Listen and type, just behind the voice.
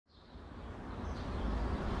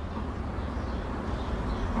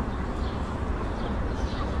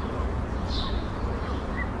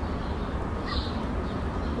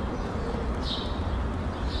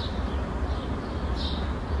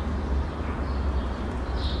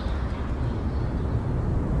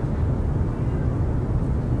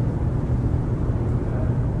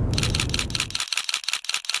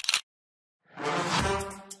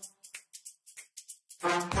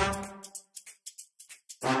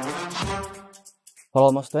For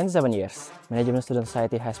almost 27 years, Management Student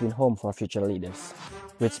Society has been home for future leaders.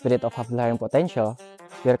 With spirit of amplifying potential,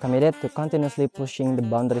 we are committed to continuously pushing the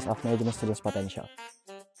boundaries of management students' potential.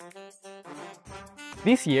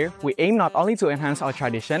 This year, we aim not only to enhance our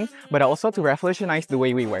tradition, but also to revolutionize the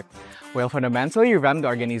way we work. We'll fundamentally revamp the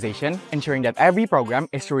organization, ensuring that every program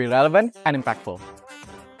is truly relevant and impactful.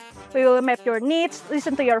 We will map your needs,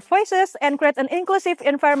 listen to your voices, and create an inclusive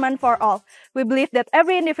environment for all. We believe that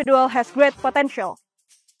every individual has great potential.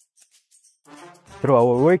 Through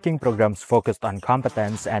our working programs focused on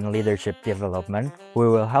competence and leadership development, we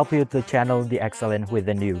will help you to channel the excellence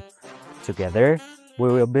within you. Together, we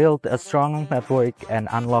will build a strong network and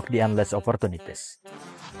unlock the endless opportunities.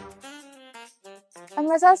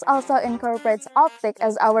 MSS also incorporates OPTIC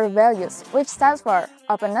as our values, which stands for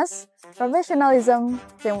Openness, Professionalism,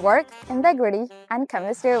 Teamwork, Integrity, and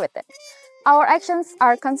Chemistry within. Our actions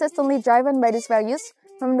are consistently driven by these values,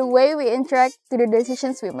 from the way we interact to the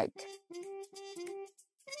decisions we make.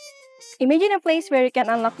 Imagine a place where you can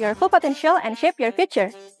unlock your full potential and shape your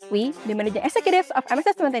future. We, the managing executives of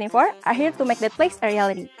MSS 2024, are here to make that place a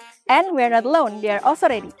reality. And we are not alone, they are also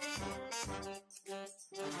ready.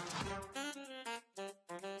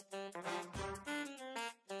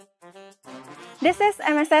 This is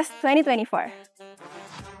MSS 2024.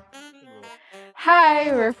 Hi,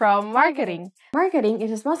 we're from Marketing. Marketing is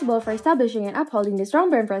responsible for establishing and upholding the strong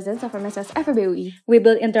brand presence of MSS Feb Ui. We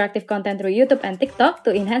build interactive content through YouTube and TikTok to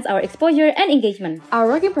enhance our exposure and engagement. Our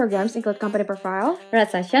working programs include Company Profile, Red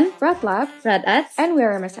Session, Red Lab, Red Ads, and We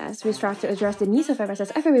Are MSS. We strive to address the needs of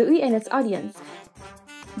MSS Feb Ui and its audience.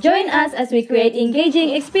 Join us as we create engaging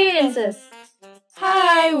experiences.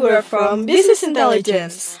 Hi, we're from Business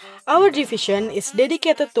Intelligence. Our division is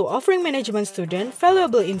dedicated to offering management students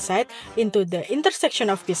valuable insight into the intersection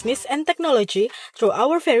of business and technology through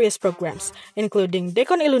our various programs, including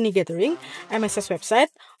Decon Alumni Gathering, MSS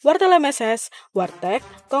website, Wartel MSS, Wartec,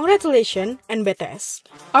 Congratulations, and BTS.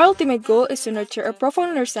 Our ultimate goal is to nurture a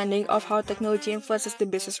profound understanding of how technology influences the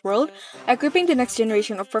business world, equipping the next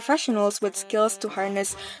generation of professionals with skills to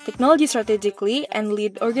harness technology strategically and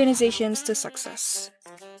lead organizations to success.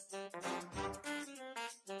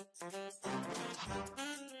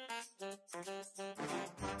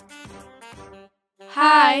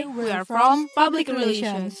 Hi, we are from Public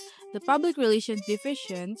Relations. The Public Relations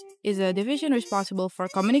Division is a division responsible for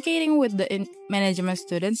communicating with the management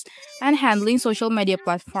students and handling social media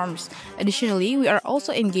platforms. Additionally, we are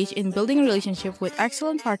also engaged in building relationships with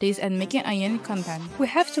excellent parties and making unique content. We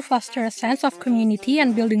have to foster a sense of community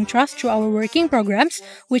and building trust through our working programs,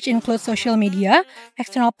 which include social media,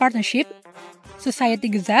 external partnership, Society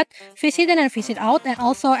Gazette, Visit in and Visit Out, and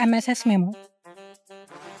also MSS Memo.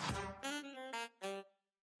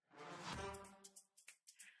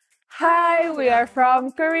 Hi, we are from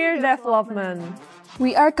Career Development.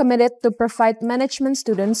 We are committed to provide management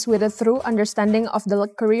students with a true understanding of the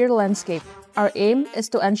career landscape. Our aim is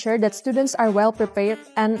to ensure that students are well prepared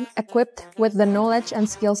and equipped with the knowledge and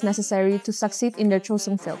skills necessary to succeed in their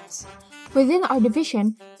chosen fields. Within our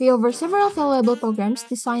division, we offer several valuable programs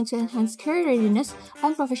designed to enhance career readiness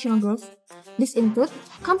and professional growth. These include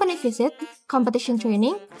company visit, competition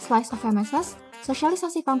training, slice of MSS,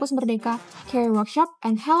 Sosialisasi Kampus Merdeka, Career Workshop,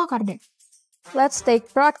 and Hello Karde. Let's take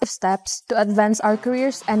proactive steps to advance our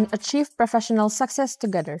careers and achieve professional success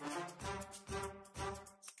together.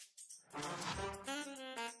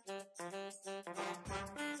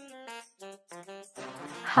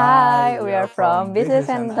 Hi, we are from Business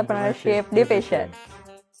and Entrepreneurship Division.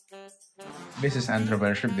 Business and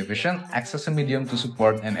Entrepreneurship Division acts as a medium to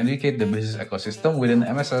support and educate the business ecosystem within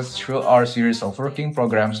MSS through our series of working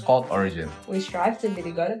programs called Origin. We strive to be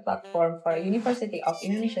the go-to platform for University of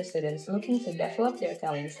Indonesia students looking to develop their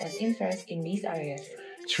talents and interests in these areas.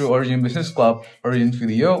 Through Origin Business Club, Origin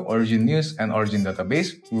Video, Origin News, and Origin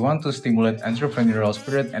Database, we want to stimulate entrepreneurial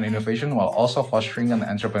spirit and innovation while also fostering an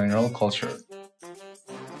entrepreneurial culture.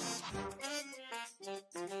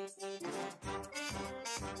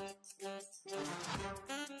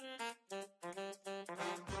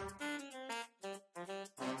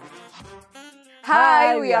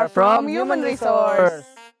 Hi, we are from Human Resource.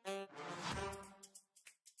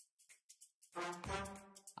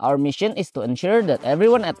 Our mission is to ensure that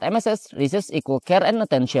everyone at MSS receives equal care and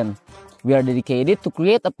attention. We are dedicated to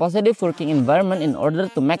create a positive working environment in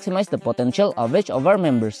order to maximize the potential of each of our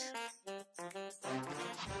members.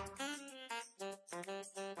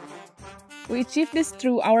 We achieve this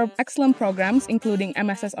through our excellent programs including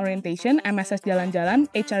MSS Orientation, MSS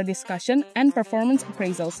Jalan-Jalan, HR Discussion, and Performance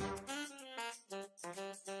Appraisals.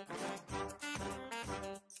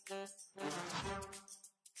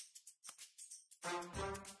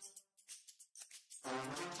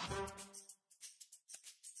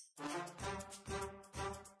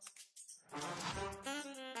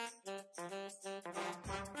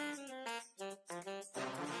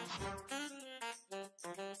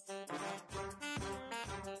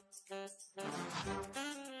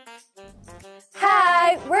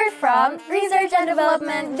 from Research and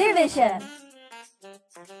Development Division.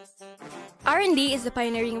 R&D is the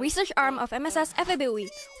pioneering research arm of MSS Feb Ui.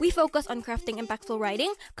 We focus on crafting impactful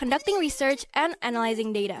writing, conducting research, and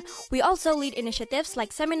analyzing data. We also lead initiatives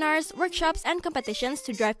like seminars, workshops, and competitions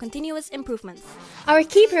to drive continuous improvements. Our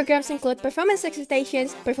key programs include performance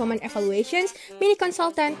expectations, performance evaluations, mini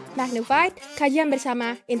consultant, magnified, kajian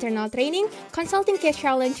bersama, internal training, consulting case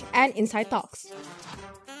challenge, and insight talks.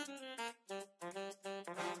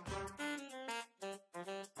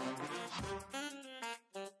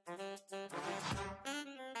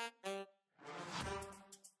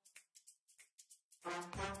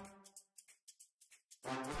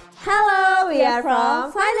 Hello, we are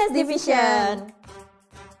from Finance Division.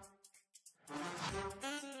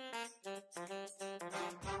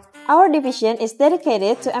 Our division is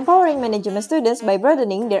dedicated to empowering management students by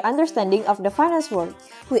broadening their understanding of the finance world.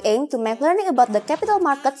 We aim to make learning about the capital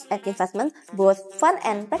markets and investment both fun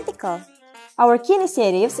and practical. Our key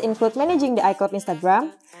initiatives include managing the iClub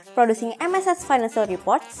Instagram, producing MSS financial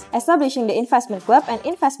reports, establishing the investment club and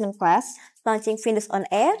investment class, launching Findus on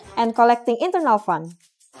air, and collecting internal fund.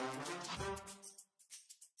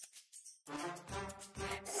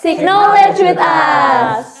 Seek knowledge with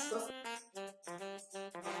us!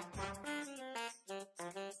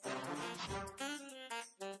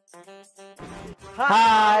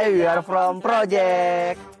 Hi, we are from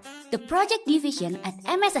Project. The Project Division at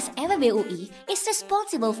MSS Feb Ui is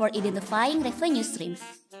responsible for identifying revenue streams.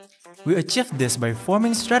 We achieve this by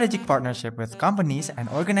forming strategic partnership with companies and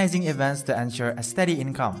organizing events to ensure a steady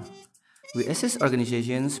income. We assist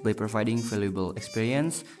organizations by providing valuable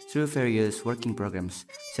experience through various working programs,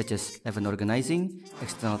 such as event organizing,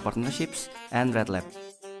 external partnerships, and Red Lab.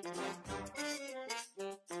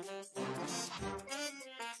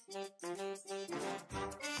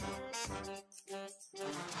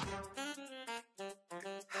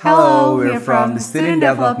 Hello, we're from the Student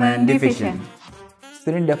Development Division.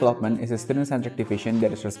 Student Development is a student-centric division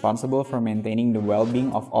that is responsible for maintaining the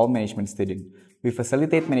well-being of all management students. We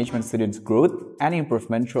facilitate management students' growth and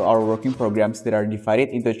improvement through our working programs that are divided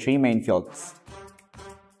into three main fields.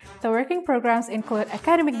 The working programs include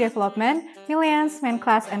academic development, millions, main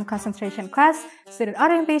class and concentration class, student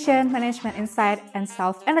orientation, management insight, and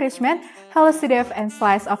self-enrichment, hallucidative and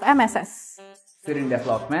slice of MSS. Student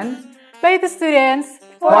Development by the students,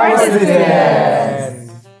 for the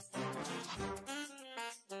students!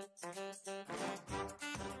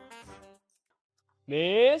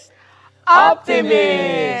 Miss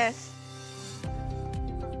Optimist!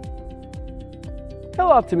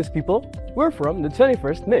 Hello Optimist people, we're from the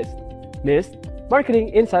 21st MIST. MIST, Marketing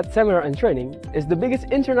Insight Seminar and Training, is the biggest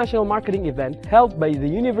international marketing event held by the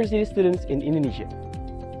university students in Indonesia.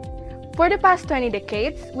 For the past 20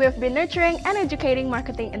 decades, we have been nurturing and educating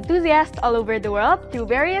marketing enthusiasts all over the world through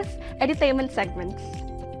various edutainment segments.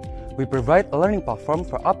 We provide a learning platform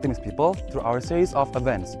for Optimist people through our series of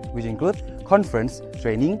events, which include conference,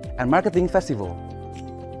 training, and marketing festival.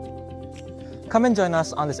 Come and join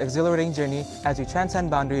us on this exhilarating journey as we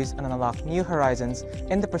transcend boundaries and unlock new horizons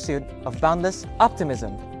in the pursuit of boundless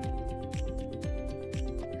optimism.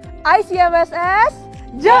 ICMSS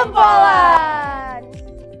Jempolan!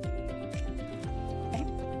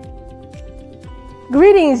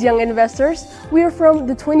 Greetings, young investors. We are from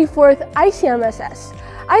the 24th ICMSS.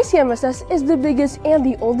 ICMSS is the biggest and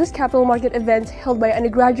the oldest capital market event held by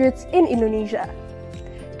undergraduates in Indonesia.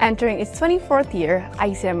 Entering its 24th year,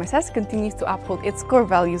 ICMSS continues to uphold its core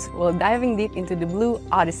values while diving deep into the Blue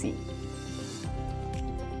Odyssey.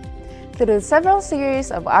 Through several series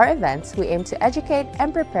of our events, we aim to educate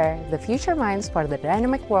and prepare the future minds for the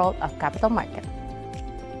dynamic world of capital market.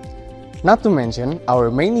 Not to mention,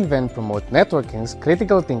 our main event promotes networking,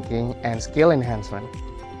 critical thinking, and skill enhancement.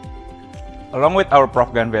 Along with our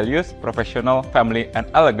program values, professional, family, and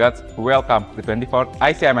elegance, we welcome the 24th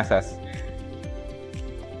ICMSS.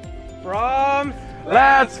 From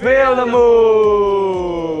Let's Feel the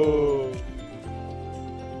Mood!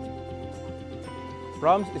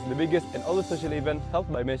 Proms is the biggest and oldest social event held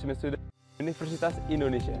by management students at Universitas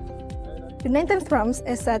Indonesia. The 19th Proms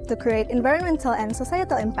is set to create environmental and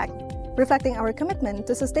societal impact, reflecting our commitment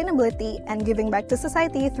to sustainability and giving back to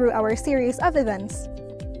society through our series of events.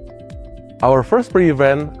 Our first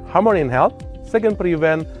pre-event, Harmony in Health, second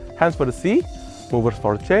pre-event, Hands for the Sea, Movers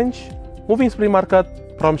for Change, Moving Spree Market,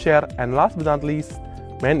 Prom Share, and last but not least,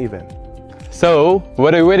 main event. So,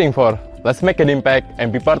 what are you waiting for? Let's make an impact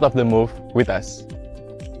and be part of the move with us.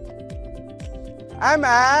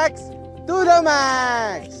 MX to the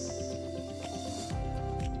max!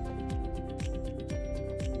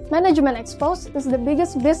 Management Exposed is the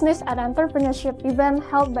biggest business and entrepreneurship event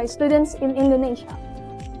held by students in Indonesia.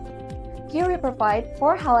 Here we provide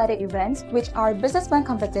 4 highlighted events, which are Businessman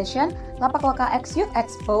Competition, Lapak Loka X Youth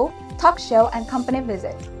Expo, Talk Show, and Company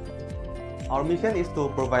Visit. Our mission is to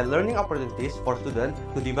provide learning opportunities for students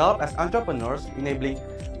to develop as entrepreneurs, enabling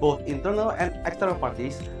both internal and external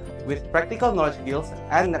parties with practical knowledge skills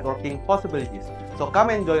and networking possibilities. So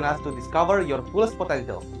come and join us to discover your fullest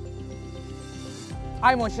potential.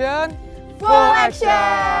 iMotion, full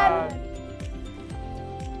action!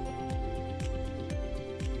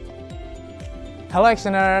 Hello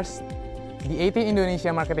Actioners! The 18th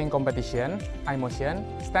Indonesia Marketing Competition, iMotion,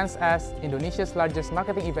 stands as Indonesia's largest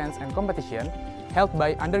marketing events and competition held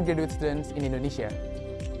by undergraduate students in Indonesia.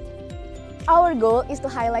 Our goal is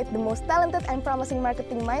to highlight the most talented and promising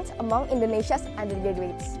marketing minds among Indonesia's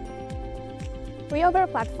undergraduates. We offer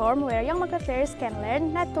a platform where young marketers can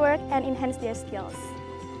learn, network, and enhance their skills.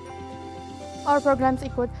 Our programs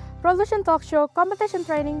include Production Talk Show, Competition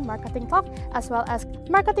Training, Marketing Talk, as well as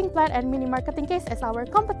Marketing Plan and Mini Marketing Case as our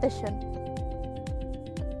competition.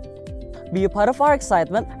 Be a part of our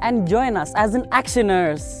excitement and join us as an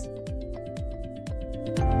Actioners!